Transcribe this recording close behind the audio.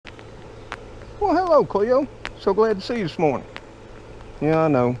Well, hello, Cleo. So glad to see you this morning. Yeah, I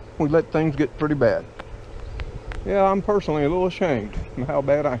know. We let things get pretty bad. Yeah, I'm personally a little ashamed of how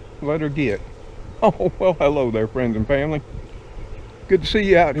bad I let her get. Oh, well, hello there, friends and family. Good to see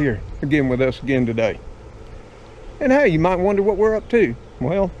you out here again with us again today. And hey, you might wonder what we're up to.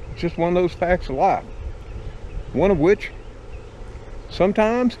 Well, it's just one of those facts of life. One of which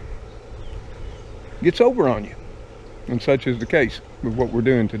sometimes gets over on you. And such is the case with what we're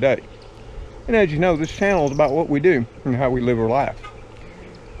doing today. And as you know, this channel is about what we do and how we live our life.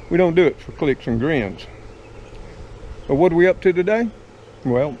 We don't do it for clicks and grins. But what are we up to today?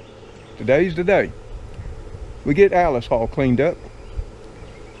 Well, today's the day. We get Alice all cleaned up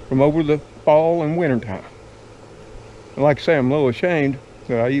from over the fall and winter time. And like I say, I'm a little ashamed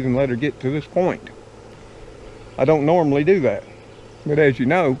that I even let her get to this point. I don't normally do that. But as you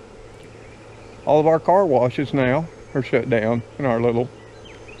know, all of our car washes now are shut down in our little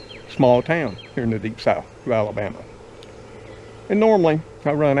small town here in the deep south of Alabama. And normally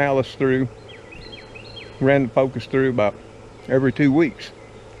I run Alice through, ran the Focus through about every 2 weeks.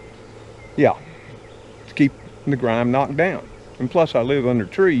 Yeah, to keep the grime knocked down. And plus I live under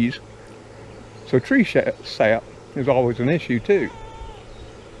trees, so tree sap is always an issue too.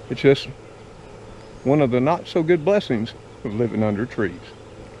 It's just one of the not so good blessings of living under trees.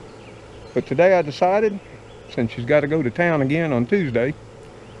 But today I decided, since she's got to go to town again on Tuesday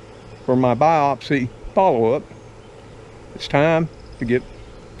for my biopsy follow-up, it's time to get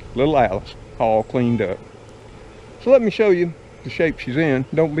little Alice all cleaned up. So let me show you the shape she's in.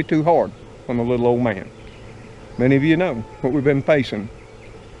 Don't be too hard on the little old man. Many of you know what we've been facing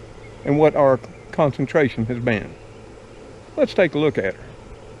and what our concentration has been. Let's take a look at her.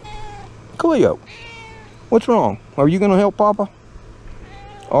 Cleo, what's wrong? Are you going to help Papa?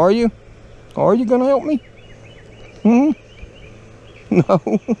 Are you? Are you going to help me? No.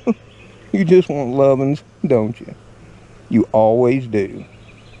 You just want lovin's, don't you? You always do.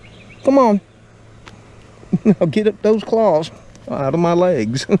 Come on. Now get up those claws out of my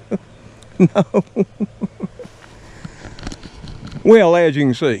legs. No. Well, as you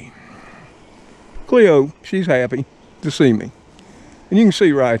can see, Cleo, she's happy to see me. And you can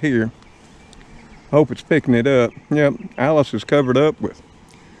see right here, I hope it's picking it up. Yep, Alice is covered up with,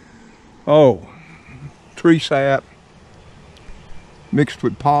 tree sap mixed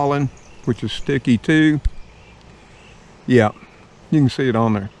with pollen, which is sticky too. Yeah, you can see it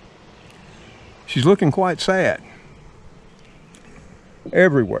on there. She's looking quite sad.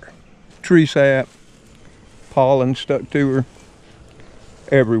 Everywhere. Tree sap, pollen stuck to her,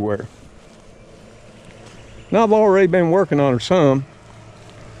 everywhere. Now I've already been working on her some,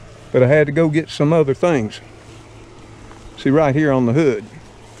 but I had to go get some other things. See right here on the hood,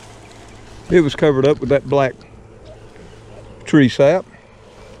 it was covered up with that black tree sap.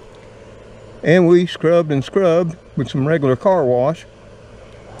 And we scrubbed and scrubbed with some regular car wash.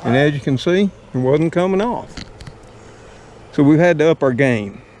 And as you can see, it wasn't coming off. So we had to up our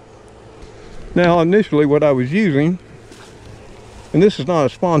game. Now initially what I was using, and this is not a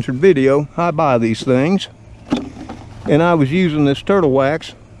sponsored video, I buy these things. And I was using this Turtle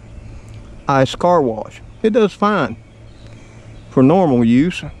Wax ice car wash. It does fine for normal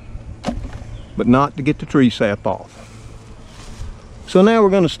use, but not to get the tree sap off. So now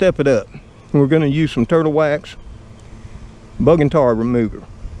we're going to step it up. We're going to use some Turtle Wax bug and tar remover.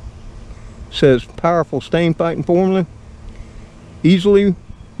 It says powerful stain fighting formula, easily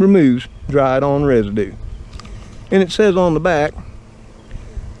removes dried on residue. And it says on the back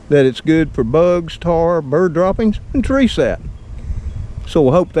that it's good for bugs, tar, bird droppings, and tree sap. So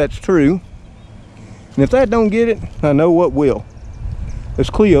we'll hope that's true. And if that don't get it, I know what will. As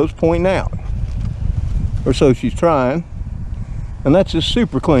Cleo's pointing out. Or so she's trying. And that's just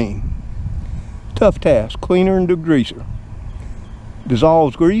super clean. Tough task, cleaner than degreaser.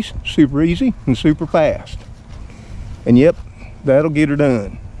 Dissolves grease, super easy and super fast. And yep, that'll get her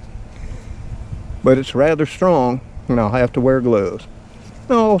done. But it's rather strong and I'll have to wear gloves.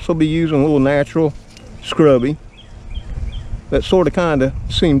 I'll also be using a little natural scrubby. That sort of kind of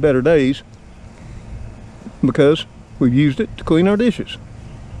seen better days because we've used it to clean our dishes.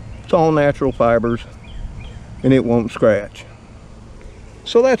 It's all natural fibers and it won't scratch.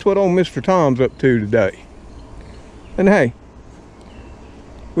 So that's what old Mr. Tom's up to today. And hey,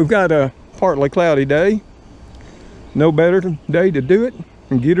 we've got a partly cloudy day. No better day to do it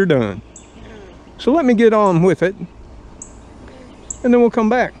and get her done. So let me get on with it and then we'll come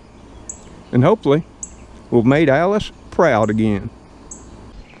back. And hopefully we've made Alice proud again.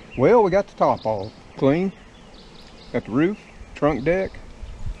 Well, we got the top all clean. Got the roof, trunk deck.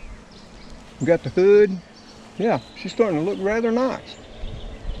 We got the hood. Yeah, she's starting to look rather nice.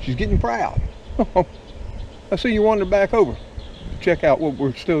 She's getting proud. Oh, I see you wandered back over. Check out what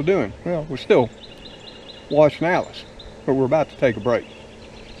we're still doing. Well, we're still watching Alice, but we're about to take a break.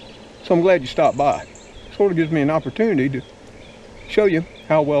 So I'm glad you stopped by. Sort of gives me an opportunity to show you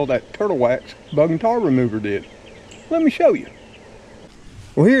how well that turtle wax bug and tar remover did. Let me show you.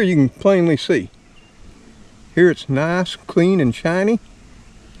 Well, here you can plainly see. Here it's nice, clean, and shiny.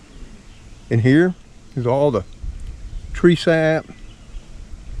 And here is all the tree sap,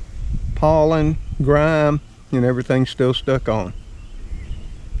 pollen, grime, and everything still stuck on.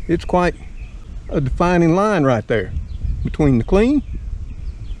 It's quite a defining line right there between the clean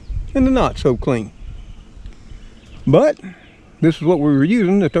and the not so clean. But this is what we were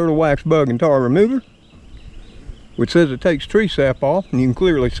using, the turtle wax bug and tar remover, which says it takes tree sap off, and you can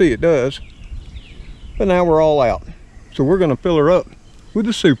clearly see it does. But now we're all out. So we're going to fill her up with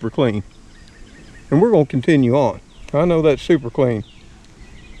the super clean. And we're going to continue on. I know that super clean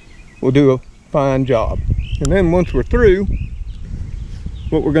will do a fine job. And then once we're through,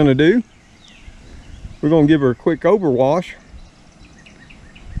 what we're going to do, we're going to give her a quick overwash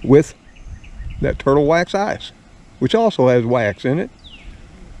with that turtle wax ice, which also has wax in it,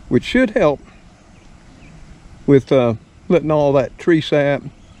 which should help with letting all that tree sap,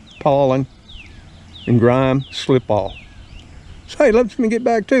 pollen, and grime slip off. So hey, let's me get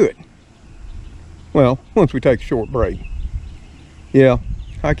back to it. Well, once we take a short break. Yeah,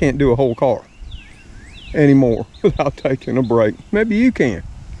 I can't do a whole car anymore without taking a break. Maybe you can.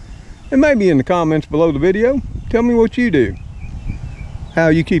 And maybe in the comments below the video, tell me what you do. How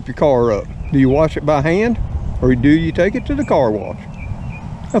you keep your car up. Do you wash it by hand, or do you take it to the car wash?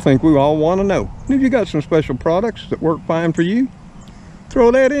 I think we all want to know. And if you got some special products that work fine for you,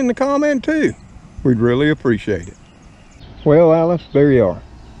 throw that in the comment too. We'd really appreciate it. Well, Alice, there you are.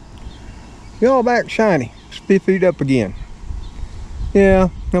 You're all back shiny, spiffied up again. Yeah,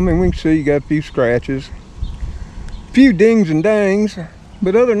 I mean, we can see you got a few scratches, a few dings and dangs,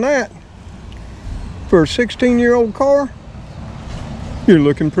 but other than that, for a 16-year-old car, you're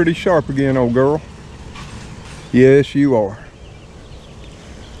looking pretty sharp again, old girl. Yes, you are.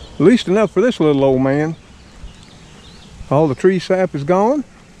 At least enough for this little old man. All the tree sap is gone.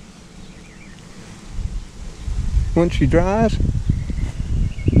 Once she dries,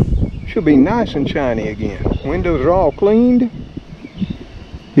 she'll be nice and shiny again. Windows are all cleaned.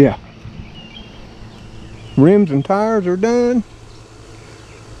 Yeah. Rims and tires are done.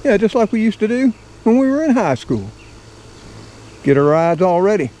 Yeah, just like we used to do when we were in high school. Get our rides all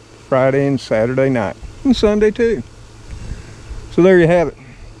ready. Friday and Saturday night. And Sunday too. So there you have it.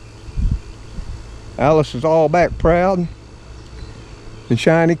 Alice is all back proud and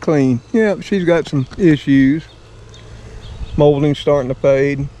shiny clean. Yeah, she's got some issues. Molding starting to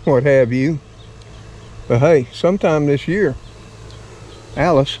fade, what have you. But hey, sometime this year,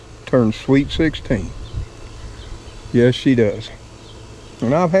 Alice turns sweet 16. Yes, she does.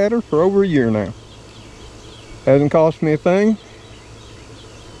 And I've had her for over a year now. Hasn't cost me a thing.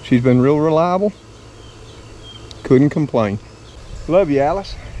 She's been real reliable. Couldn't complain. Love you,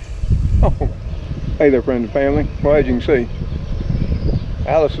 Alice. Oh, hey there, friends and family. Well, as you can see,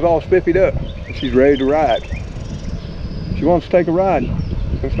 Alice is all spiffied up and she's ready to ride. She wants to take a ride,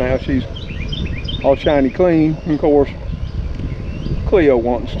 since now she's all shiny clean. And of course, Cleo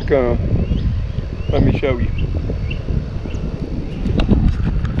wants to come. Let me show you.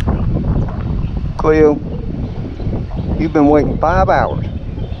 Cleo, you've been waiting 5 hours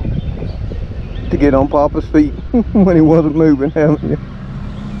to get on Papa's feet when he wasn't moving, haven't you?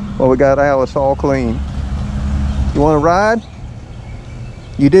 Well, we got Alice all clean. You want to ride?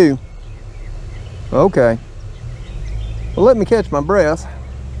 You do? Okay. Well, let me catch my breath,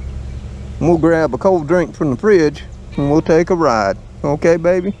 and we'll grab a cold drink from the fridge, and we'll take a ride. Okay,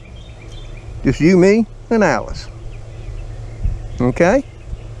 baby? Just you, me, and Alice. Okay?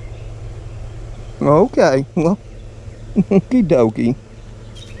 Okay, well, okie dokie.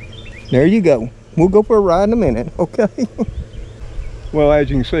 There you go. We'll go for a ride in a minute, okay? Well, as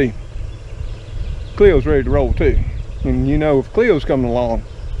you can see, Cleo's ready to roll too. And you know, if Cleo's coming along,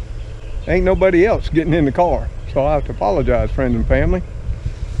 ain't nobody else getting in the car. So I have to apologize, friends and family.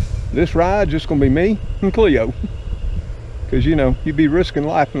 This ride's just gonna be me and Cleo. Because you know, you'd be risking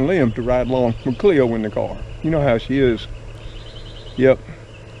life and limb to ride along with Cleo in the car. You know how she is. Yep,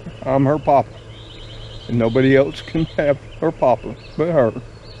 I'm her papa. And nobody else can have her papa but her.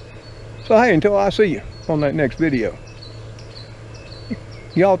 So hey, until I see you on that next video,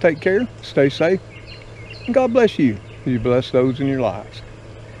 y'all take care, stay safe, and God bless you as you bless those in your lives.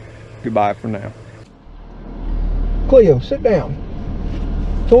 Goodbye for now. Cleo, sit down.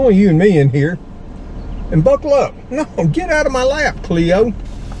 It's only you and me in here. And buckle up. No, get out of my lap, Cleo.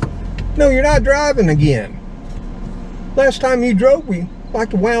 No, you're not driving again. Last time you drove, we like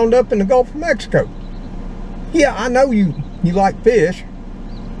to wound up in the Gulf of Mexico. Yeah, I know you like fish,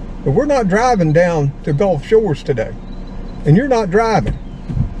 but we're not driving down to Gulf Shores today. And you're not driving.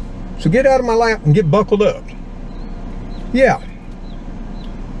 So get out of my lap and get buckled up. Yeah.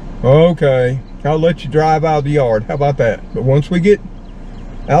 Okay, I'll let you drive out of the yard. How about that? But once we get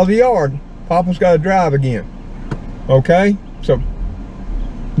out of the yard, Papa's got to drive again. Okay? So,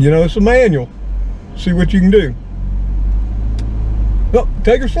 you know, it's a manual. See what you can do. Oh,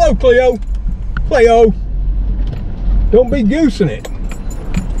 take her slow, Cleo. Cleo. Don't be goosing it.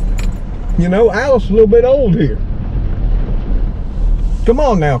 You know, Alice is a little bit old here. Come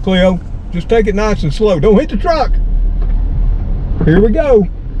on now, Cleo. Just take it nice and slow. Don't hit the truck. Here we go.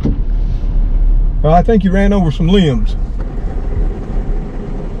 Well, I think you ran over some limbs.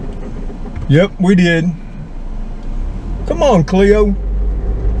 Yep, we did. Come on, Cleo.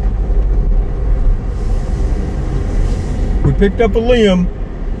 We picked up a limb.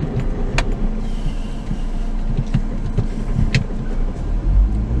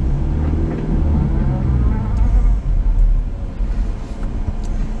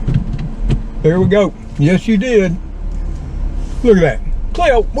 There we go. Yes, you did. Look at that.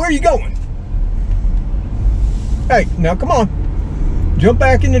 Cleo, where are you going? Hey, now come on. Jump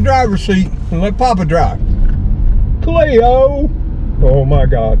back in the driver's seat and let Papa drive. Cleo! Oh my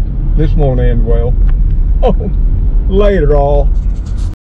God. This won't end well. Oh, later all.